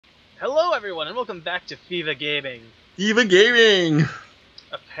Hello everyone and welcome back to FIFA Gaming. Eva Gaming!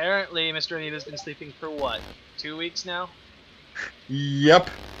 Apparently Mr. Amoeba's been sleeping for what? 2 weeks now? Yep.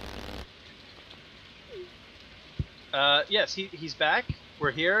 Yes, he's back.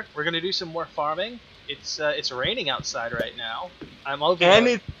 We're here. We're gonna do some more farming. It's raining outside right now. I'm over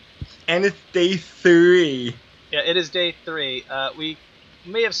And it's day 3. Yeah, it is day 3. We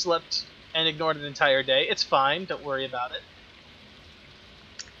may have slept and ignored an entire day. It's fine, don't worry about it.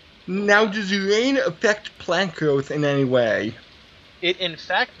 Now, does the rain affect plant growth in any way? It in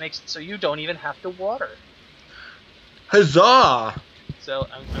fact makes it so you don't even have to water. Huzzah! So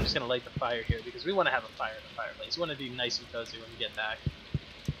I'm just gonna light the fire here because we want to have a fire in the fireplace. We want to be nice and cozy when we get back.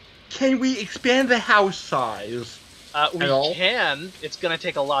 Can we expand the house size? We can. It's gonna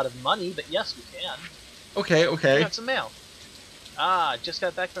take a lot of money, but yes, we can. Okay. We got some mail. Just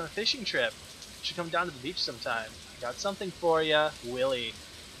got back from a fishing trip. Should come down to the beach sometime. Got something for ya, Willie.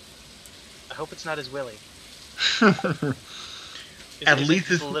 I hope it's not his Willie. At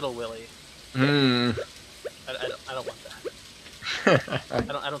least it's little Willie. I don't want that.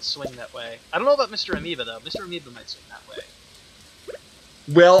 I don't swing that way. I don't know about Mr. Amoeba though. Mr. Amoeba might swing that way.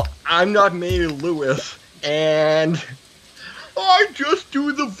 Well, I'm not Mary Lewis, and I just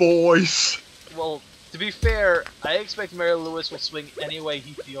do the voice. Well, to be fair, I expect Mary Lewis will swing any way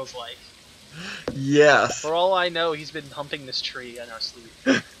he feels like. Yes. For all I know, he's been humping this tree in our sleep.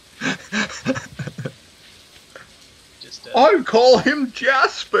 I call him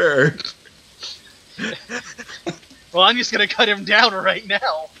Jasper. Well, I'm just gonna cut him down right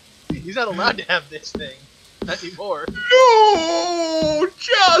now. He's not allowed to have this thing. Not anymore. No,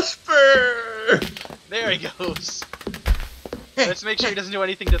 Jasper! There he goes. Let's make sure he doesn't do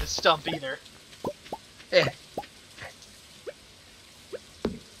anything to the stump either.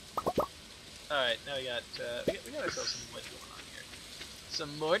 Alright, now we got ourselves some wood going on here.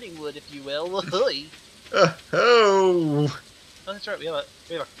 Some morning wood, if you will. Woohoo! Oh, That's right. We have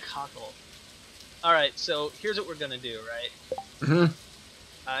a cockle. All right. So here's what we're gonna do, right? Mm-hmm.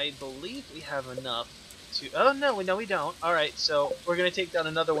 I believe we have enough to. Oh no, we don't. All right. So we're gonna take down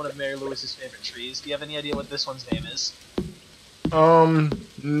another one of Mary Lewis's favorite trees. Do you have any idea what this one's name is? No.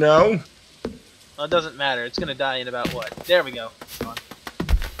 Well, it doesn't matter. It's gonna die in about what? There we go. Come on.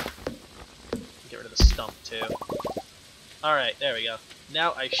 Get rid of the stump too. All right. There we go.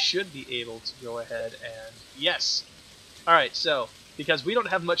 Now I should be able to go ahead and... Yes! Alright, so, because we don't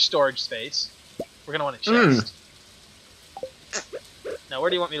have much storage space, we're going to want a chest. Now, where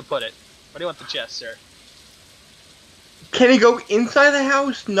do you want me to put it? Where do you want the chest, sir? Can it go inside the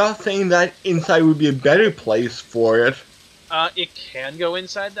house? Not saying that inside would be a better place for it. It can go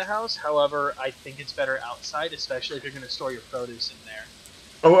inside the house, however, I think it's better outside, especially if you're going to store your produce in there.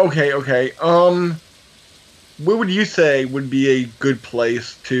 Oh, okay. What would you say would be a good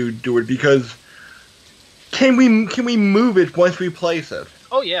place to do it? Because can we move it once we place it?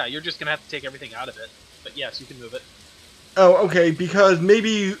 Oh yeah, you're just gonna have to take everything out of it. But yes, you can move it. Oh, okay. Because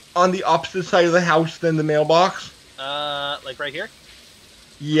maybe on the opposite side of the house than the mailbox. Like right here?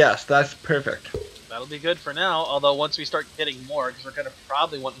 Yes, that's perfect. That'll be good for now. Although once we start getting more, because we're gonna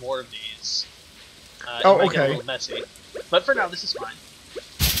probably want more of these. It might get a little messy. But for now, this is fine.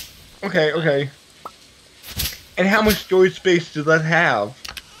 Okay. And how much storage space does that have?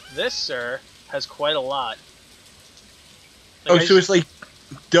 This, sir, has quite a lot. Like so it's like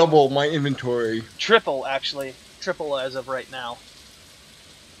double my inventory. Triple, actually. Triple as of right now.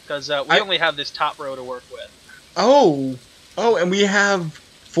 Because we only have this top row to work with. Oh, and we have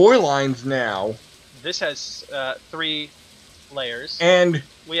 4 lines now. This has 3 layers. And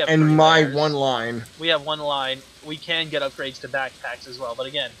we have my layers. 1 line. We have 1 line. We can get upgrades to backpacks as well, but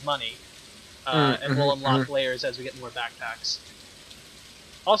again, money. And we'll unlock layers as we get more backpacks.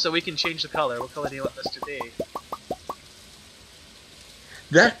 Also, we can change the color. What color do you want this to be?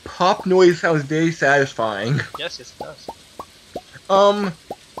 That pop noise sounds very satisfying. Yes, it does.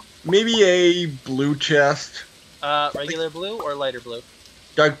 Maybe a blue chest. Regular blue or lighter blue?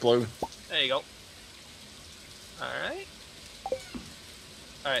 Dark blue. There you go. Alright.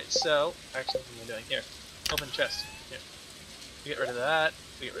 Alright, so, actually, what am I doing? Here. Open chest. Here. We get rid of that.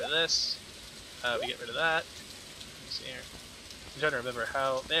 We get rid of this. We get rid of that. Let's see here. I'm trying to remember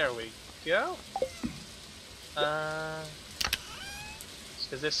how... There we go. Because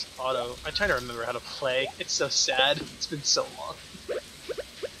this auto... I'm trying to remember how to play. It's so sad. It's been so long.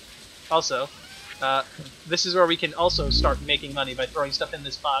 Also, this is where we can also start making money by throwing stuff in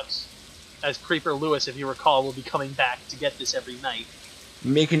this box. As Creeper Lewis, if you recall, will be coming back to get this every night.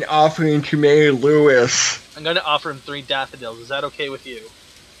 Make an offering to Mary Lewis. I'm going to offer him 3 daffodils. Is that okay with you?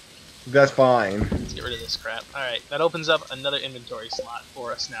 That's fine. Let's get rid of this crap. Alright, that opens up another inventory slot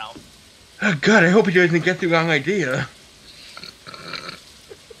for us now. Oh, God, I hope he doesn't get the wrong idea.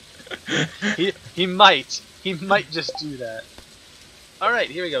 He might. He might just do that. Alright,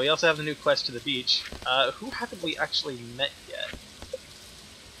 here we go. We also have the new quest to the beach. Who haven't we actually met yet?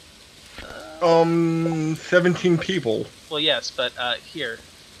 17 people. Well, yes, but here.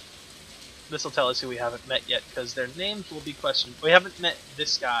 This will tell us who we haven't met yet, because their names will be questioned. We haven't met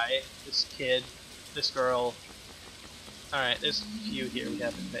this guy, this kid, this girl. Alright, there's a few here we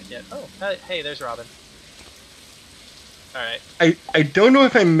haven't met yet. Oh, hey, there's Robin. Alright. I don't know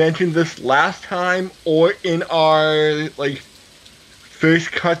if I mentioned this last time or in our, like,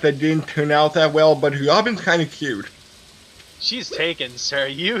 first cut that didn't turn out that well, but Robin's kind of cute. She's taken, sir.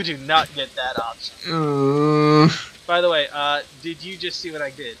 You do not get that option. Mm. By the way, did you just see what I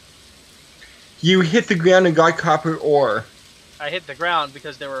did? You hit the ground and got copper ore. I hit the ground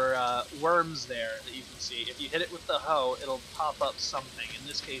because there were worms there that you can see. If you hit it with the hoe, it'll pop up something. In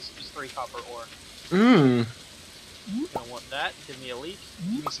this case, it was 3 copper ore. Mmm. I don't want that. Give me a leek.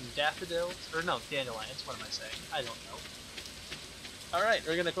 Give me some daffodils. Or no, dandelions. What am I saying? I don't know. Alright,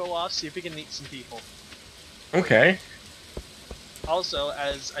 we're gonna go off, see if we can meet some people. Okay. Also,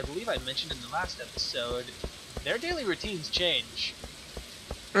 as I believe I mentioned in the last episode, their daily routines change.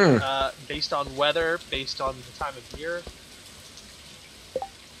 Based on weather, based on the time of year.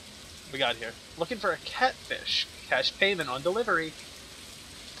 We got here. Looking for a catfish. Cash payment on delivery.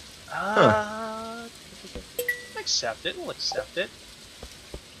 Accept it. We'll accept it.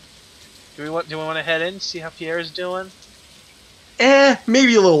 Do we want to head in, see how Pierre's doing?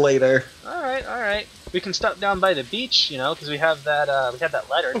 Maybe a little later. All right. We can stop down by the beach, you know, because we have that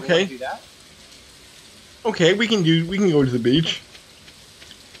letter. Do we want to do that? Okay, we can go to the beach.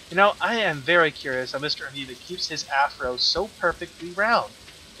 You know, I am very curious how Mr. Amoeba keeps his afro so perfectly round,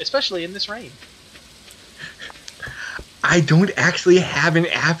 especially in this rain. I don't actually have an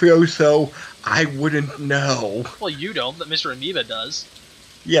afro, so I wouldn't know. Well, you don't, but Mr. Amoeba does.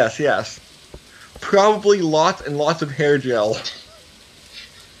 Yes. Probably lots and lots of hair gel.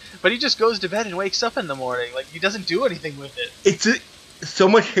 But he just goes to bed and wakes up in the morning. Like, he doesn't do anything with it. It's so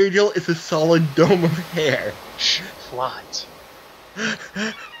much hair gel, it's a solid dome of hair. Shh, plot.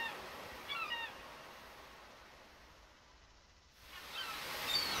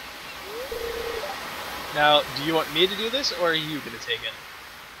 Now, do you want me to do this, or are you going to take it?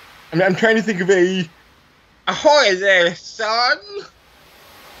 I'm trying to think of a... Ahoy there, son!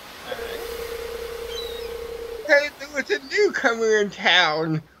 Hey, there was a newcomer in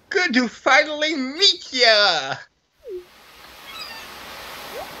town. Good to finally meet ya!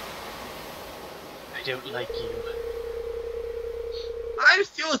 I don't like you. I'm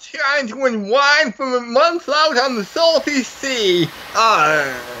still trying to unwind from a month out on the salty sea.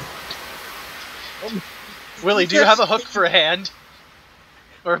 Willie, do you have a hook for a hand?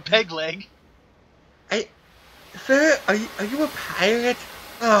 Or a peg leg? Sir, are you a pirate?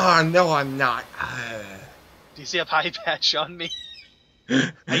 Oh, no, I'm not. Do you see a pie patch on me?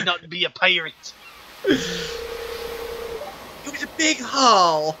 I not be a pirate. It was a big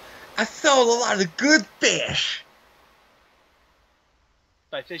haul. I sold a lot of good fish.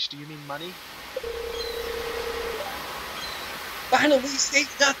 By fish, do you mean money? Finally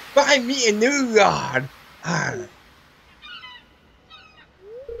saved up to buy me a new rod.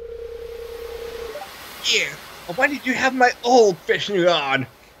 Here, why did you have my old fishing rod?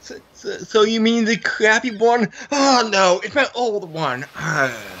 So you mean the crappy one? Oh no, it's my old one.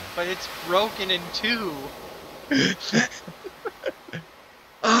 But it's broken in 2.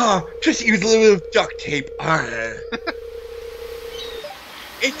 Just use a little bit of duct tape.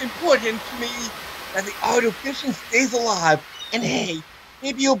 It's important to me that the art of fishing stays alive. And hey,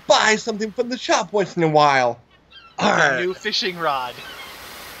 maybe you'll buy something from the shop once in a while. A new fishing rod.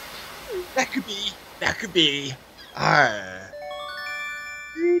 That could be. It's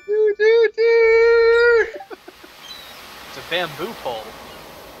a bamboo pole.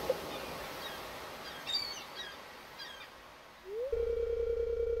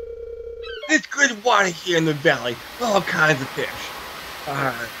 There's good water here in the valley. All kinds of fish.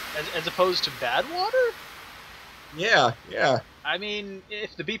 As opposed to bad water? Yeah. I mean,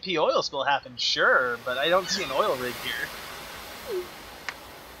 if the BP oil spill happened, sure, but I don't see an oil rig here.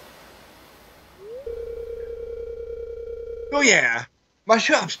 Oh yeah, my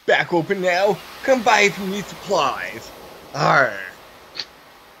shop's back open now. Come buy if you need supplies. Are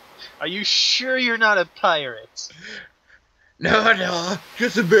you sure you're not a pirate? No,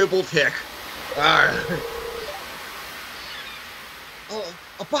 just a verbal tick. I'll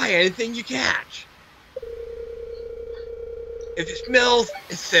buy anything you catch. If it smells,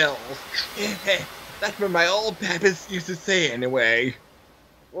 it sells. That's what my old papas used to say anyway.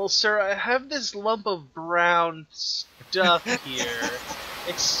 Well, sir, I have this lump of brown stuff here.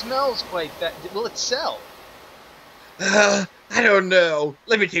 It smells quite bad. Will it sell? I don't know.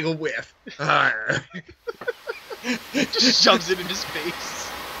 Let me take a whiff. Just shoves it in his face.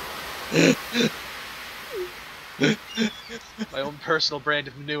 My own personal brand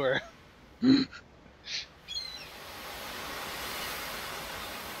of manure.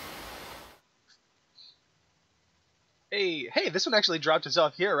 Hey, this one actually dropped us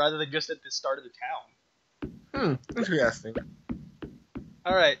off here rather than just at the start of the town. Interesting.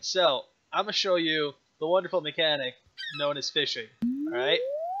 Alright, so, I'm gonna show you the wonderful mechanic known as fishing. Alright?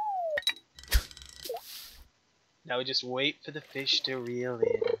 Now we just wait for the fish to reel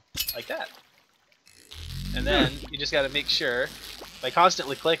in. Like that. And then, you just gotta make sure, by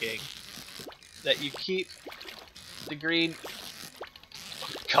constantly clicking, that you keep the green...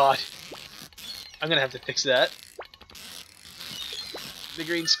 God. I'm gonna have to fix that. The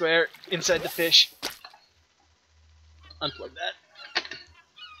green square inside the fish. Unplug that.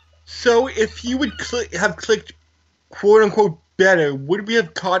 So, if you would have clicked quote-unquote better, would we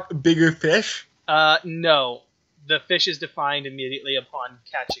have caught a bigger fish? No. The fish is defined immediately upon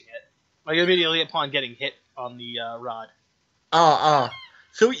catching it. Like, immediately upon getting hit on the rod.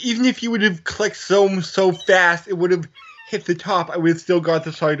 So even if you would have clicked so fast, it would have hit the top, I would have still got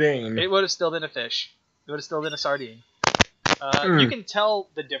the sardine. It would have still been a fish. It would have still been a sardine. You can tell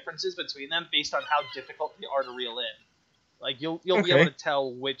the differences between them based on how difficult they are to reel in. Like, you'll be able to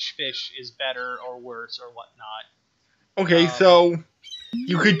tell which fish is better or worse or whatnot. Okay, so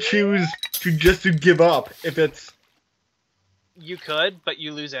you could choose to give up if it's... You could, but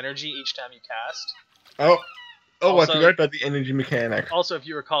you lose energy each time you cast. Oh, Also, I forgot about the energy mechanic. Also, if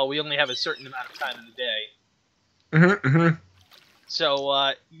you recall, we only have a certain amount of time in the day.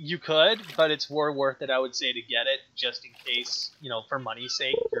 So, you could, but it's more worth it, I would say, to get it, just in case, you know, for money's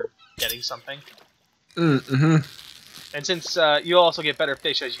sake, you're getting something. And since you also get better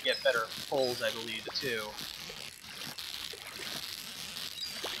fish as you get better pulls, I believe, too.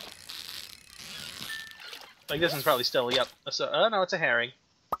 Like, this one's probably still, yep. So, no, it's a herring.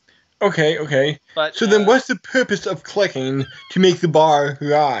 Okay. But, so then what's the purpose of clicking to make the bar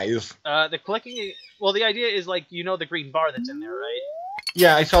rise? The clicking... Well, the idea is, like, you know the green bar that's in there, right?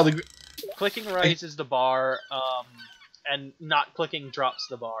 Yeah, I saw the... Clicking raises the bar, and not clicking drops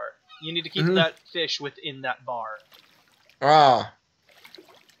the bar. You need to keep that fish within that bar.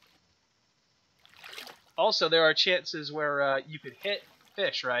 Also, there are chances where you could hit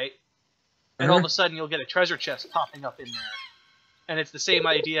fish, right? And all of a sudden you'll get a treasure chest popping up in there. And it's the same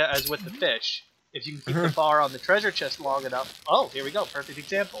idea as with the fish. If you can keep the bar on the treasure chest long enough... Oh, here we go. Perfect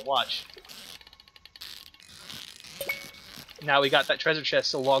example. Watch. Now we got that treasure chest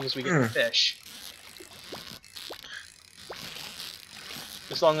so long as we get the fish.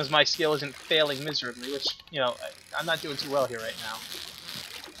 As long as my skill isn't failing miserably, which, you know, I'm not doing too well here right now.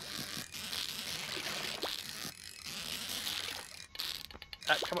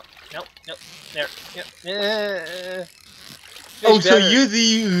 Come on. Nope. There. Yep. Oh, so you're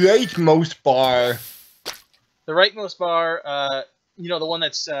the rightmost bar. The rightmost bar, you know, the one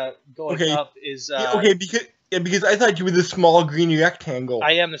that's going up is... okay, because I thought you were the small green rectangle.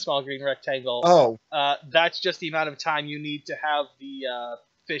 I am the small green rectangle. Oh. That's just the amount of time you need to have the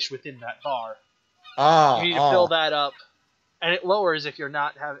fish within that bar. You need to fill that up, and it lowers if you're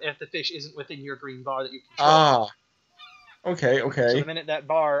not if the fish isn't within your green bar that you control. Okay. So the minute that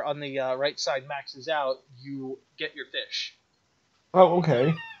bar on the right side maxes out, you get your fish. Oh,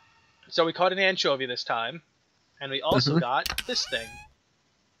 okay. So we caught an anchovy this time, and we also got this thing.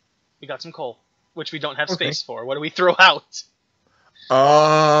 We got some coal, which we don't have space for. What do we throw out?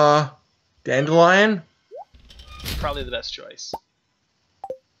 Dandelion? Probably the best choice.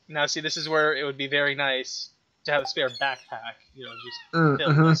 Now, see, this is where it would be very nice to have a spare backpack, you know, just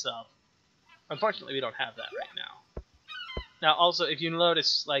fill this up. Unfortunately, we don't have that right now. Now, also, if you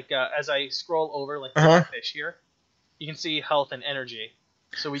notice, like, as I scroll over, like, the fish here, you can see health and energy.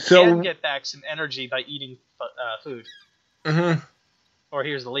 So we can get back some energy by eating food. Or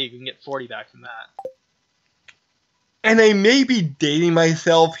here's the league, we can get 40 back from that. And I may be dating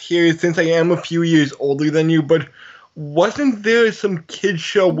myself here since I am a few years older than you, but wasn't there some kid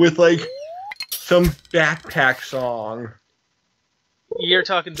show with, like, some backpack song? You're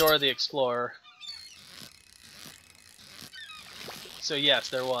talking Dora the Explorer. So yes,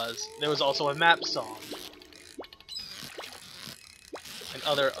 there was. There was also a map song. And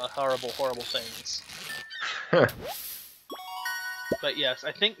other horrible, horrible things. But yes,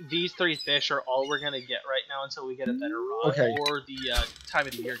 I think these 3 fish are all we're gonna get right now until we get a better rod Okay. or the time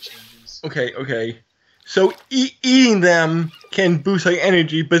of the year changes. Okay. So eating them can boost our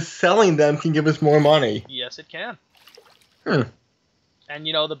energy, but selling them can give us more money. Yes, it can. Hmm. And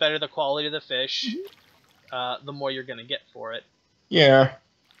you know, the better the quality of the fish, the more you're gonna get for it. Yeah.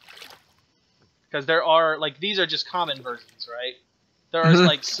 Because there are like these are just common versions, right? There's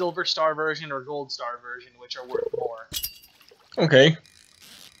like silver star version or gold star version, which are worth more. Okay.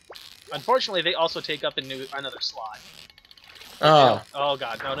 Unfortunately, they also take up another slot. Ah. Oh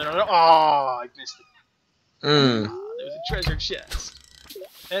god, no! Oh, I missed it. Hmm. There was a treasure chest.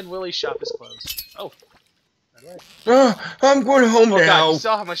 And Willie's shop is closed. Oh. Alright. Oh, I'm going home Oh now. god, you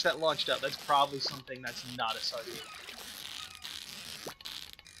saw how much that launched up. That's probably something that's not a Stardew.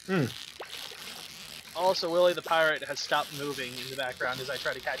 Hmm. Also, Willie the pirate has stopped moving in the background as I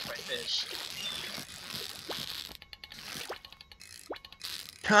try to catch my fish.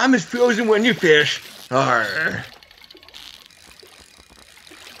 Time is frozen when you fish. Arr.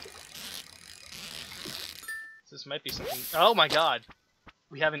 This might be something. Oh my god!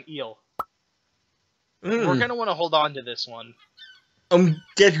 We have an eel. We're gonna want to hold on to this one.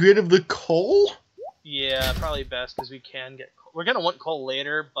 Get rid of the coal? Yeah, probably best because we can get coal. We're gonna want coal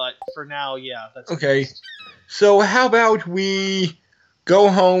later, but for now, yeah, that's Okay. best. So how about we go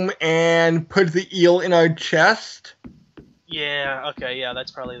home and put the eel in our chest? Yeah, okay, yeah,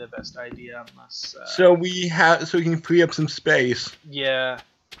 that's probably the best idea. Unless, So we can free up some space. Yeah.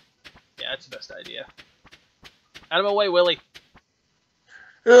 Yeah, that's the best idea. Out of my way, Willie.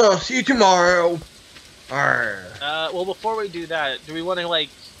 Oh, see you tomorrow. Arr. Well, before we do that, do we want to, like...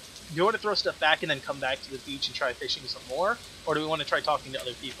 Do you want to throw stuff back and then come back to the beach and try fishing some more? Or do we want to try talking to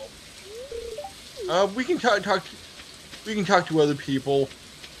other people? We can talk to other people.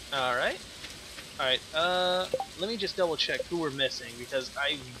 Alright. Alright, let me just double check who we're missing, because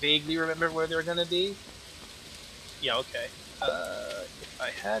I vaguely remember where they're gonna be. Yeah, okay. If I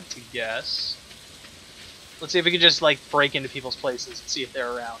had to guess... Let's see if we can just, like, break into people's places and see if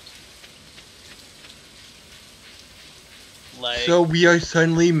they're around. Like... So we are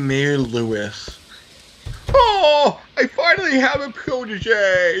suddenly Mayor Lewis. Oh, I finally have a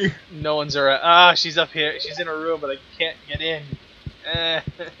protege! No one's around. Ah, she's up here. She's in a room, but I can't get in.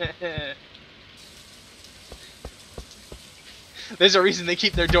 There's a reason they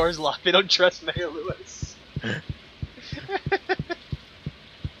keep their doors locked. They don't trust Mayor Lewis.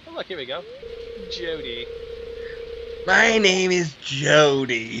 Oh, look, here we go. Jody. My name is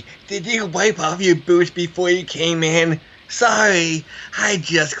Jody. Did you wipe off your boots before you came in? Sorry, I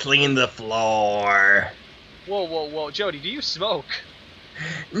just cleaned the floor. Whoa, Jody, do you smoke?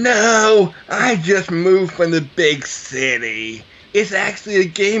 No, I just moved from the big city. It's actually a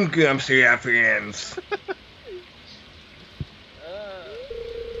Game Grumps reference.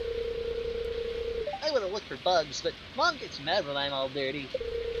 I would have looked for bugs, but Mom gets mad when I'm all dirty.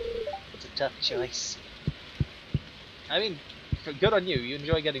 It's a tough choice. I mean, good on you. You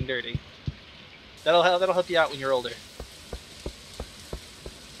enjoy getting dirty. That'll help you out when you're older.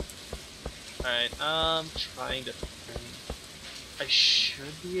 Alright, trying to think. I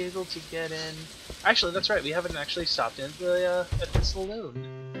should be able to get in. Actually, that's right. We haven't actually stopped in at the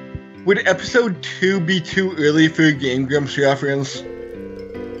saloon. Would episode 2 be too early for a Game Grumps reference?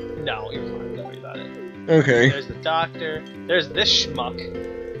 No, you're fine. Don't worry about it. Okay. There's the doctor. There's this schmuck.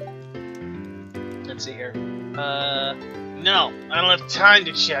 Let's see here. No, I don't have time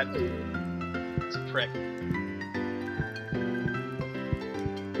to chat. It's a prick.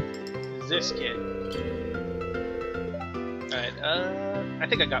 This kid. Alright, I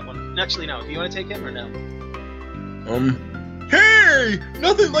think I got one. Actually, no. Do you want to take him or no? Hey!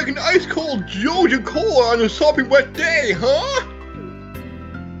 Nothing like an ice-cold Georgia cola on a sopping wet day, huh?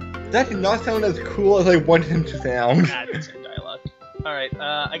 That did not sound as cool as I wanted him to sound. Ah, that's in dialogue. Alright,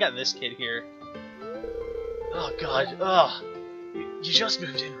 I got this kid here. Oh, God. Ugh. You just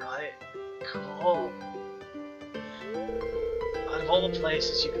moved in, right? Cool. Out of all the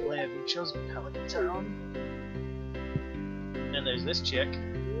places you could live, you chose Pelican Town? And there's this chick.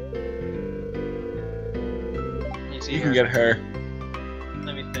 You can get her.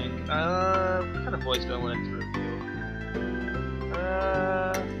 Let me think. What kind of voice do I want to throw you?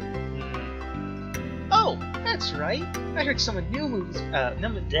 Oh, that's right. I heard someone new moves.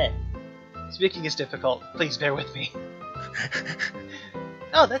 Speaking is difficult. Please bear with me.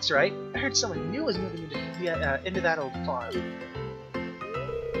 Oh, that's right. I heard someone new was moving into that old farm.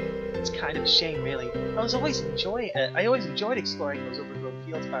 It's kind of a shame, really. I always enjoyed exploring those overgrown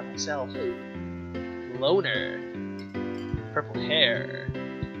fields by myself. Loner. Purple hair.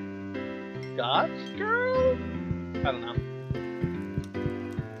 Goth girl? I don't know.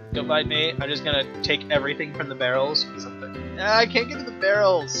 Don't mind me. I'm just gonna take everything from the barrels. I can't get to the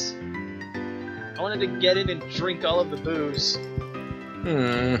barrels. I wanted to get in and drink all of the booze.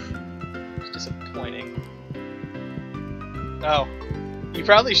 It's disappointing. Oh. You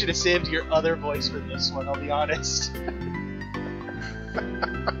probably should have saved your other voice for this one, I'll be honest.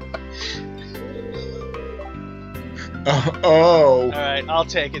 Oh. Alright, I'll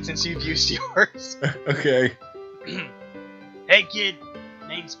take it since you've used yours. Okay. Hey kid,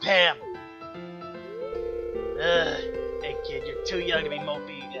 name's Pam. Hey kid, you're too young to be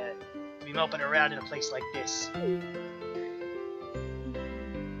moping around in a place like this.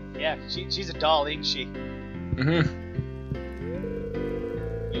 Yeah, she's a doll, ain't she?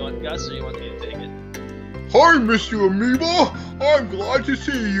 You want Gus or you want me to take it? Hi, Mr. Amoeba. I'm glad to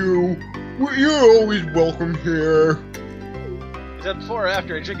see you. You're always welcome here. Is that before or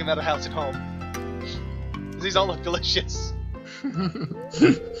after I drink him out of house at home? Because these all look delicious. Hi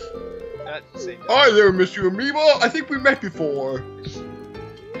there, Mr. Amoeba. I think we met before.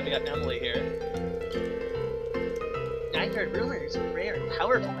 And we got Emily here. I heard rumors of rare and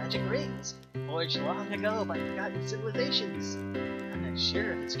powerful magic rings, forged long ago by forgotten civilizations. I'm not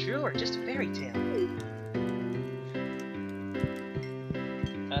sure if it's true or just a fairy tale.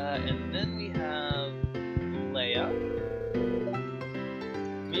 And then we have Leia.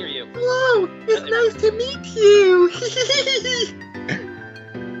 Come here, you. Hello, it's nice to meet you.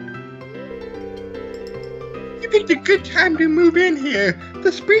 You picked a good time to move in here.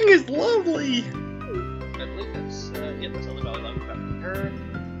 The spring is lovely. I believe that's all the Valley Love about her.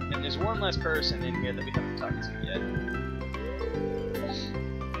 And there's one last person in here that we haven't talked to yet.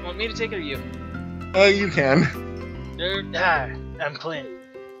 You want me to take it or you? You can. I'm Clint.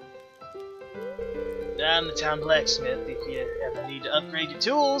 I'm the town blacksmith. If you ever need to upgrade your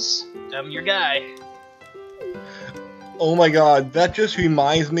tools, I'm your guy. Oh my god, that just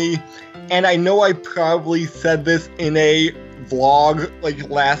reminds me, and I know I probably said this in a vlog like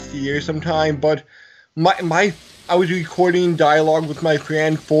last year sometime, but I was recording dialogue with my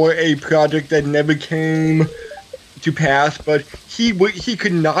friend for a project that never came to pass, but he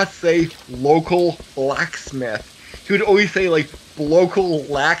could not say local blacksmith. He would always say like local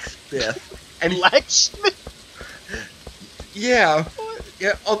blacksmith. And Blacksmith? Yeah.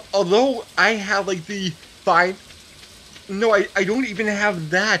 Although I have like the fine. No, I don't even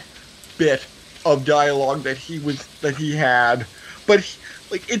have that bit of dialogue that he had. But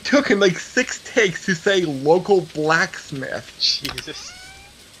like it took him like 6 takes to say local blacksmith. Jesus.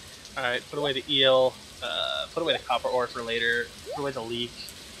 Alright, put away the eel. Put away the copper ore for later. Put away the leek.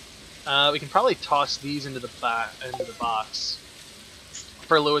 We can probably toss these into the box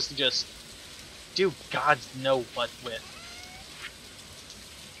for Lewis to just do God's know what with.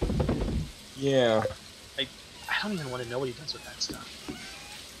 Yeah. I don't even want to know what he does with that stuff.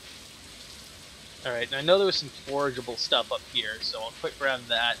 Alright, now I know there was some forageable stuff up here, so I'll quick grab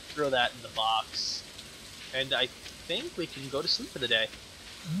that, throw that in the box, and I think we can go to sleep for the day.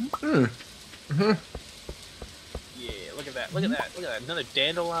 Yeah, look at that, look at that, look at that. Another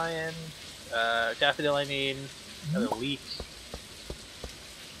dandelion, daffodil I mean, another leek.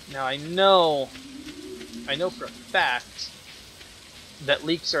 Now I know for a fact that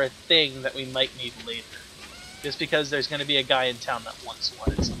leeks are a thing that we might need later. Just because there's going to be a guy in town that wants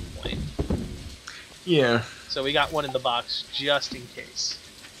one at some point. Yeah. So we got one in the box just in case.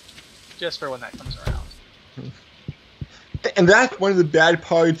 Just for when that comes around. And that's one of the bad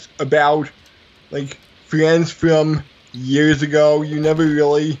parts about like friends from years ago. You never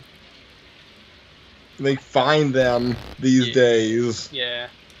really like find them these days. Yeah.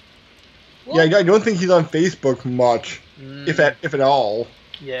 Well, yeah, I don't think he's on Facebook much, if at all.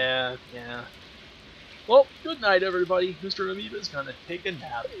 Yeah, yeah. Well, good night, everybody. Mr. Amoeba's gonna take a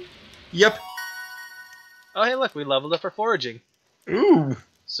nap. Yep. Oh, hey, look, we leveled up for foraging. Ooh.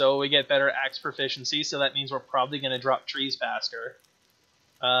 So we get better axe proficiency, so that means we're probably gonna drop trees faster.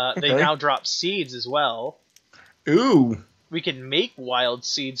 They now drop seeds as well. Ooh. We can make wild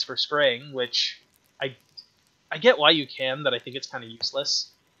seeds for spring, which I get why you can, but I think it's kind of useless.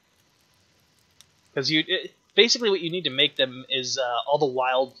 Because basically what you need to make them is all the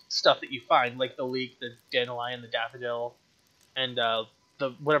wild stuff that you find, like the leek, the dandelion, the daffodil, and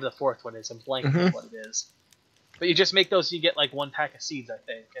whatever the fourth one is. I'm blanking on what it is. But you just make those, you get like 1 pack of seeds, I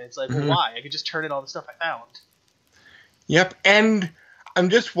think. And it's like, well, why? I could just turn in all the stuff I found. Yep, and I'm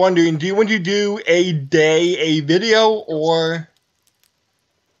just wondering, do you want to do a video, or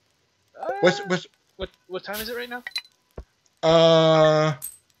what time is it right now?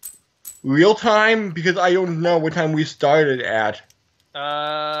 Real time? Because I don't know what time we started at.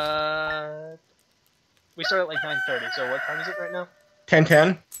 We started at like 9:30, so what time is it right now?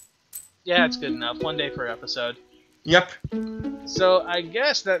 10-10. Yeah, it's good enough. 1 day per episode. Yep. So I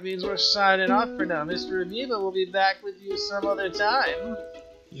guess that means we're signing off for now. Mr. Amoeba will be back with you some other time.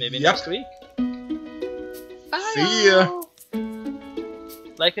 Maybe Yep. next week. Bye. See ya.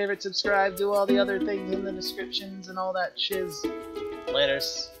 Like, favorite, subscribe, do all the other things in the descriptions and all that shiz.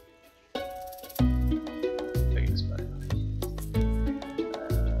 Laters.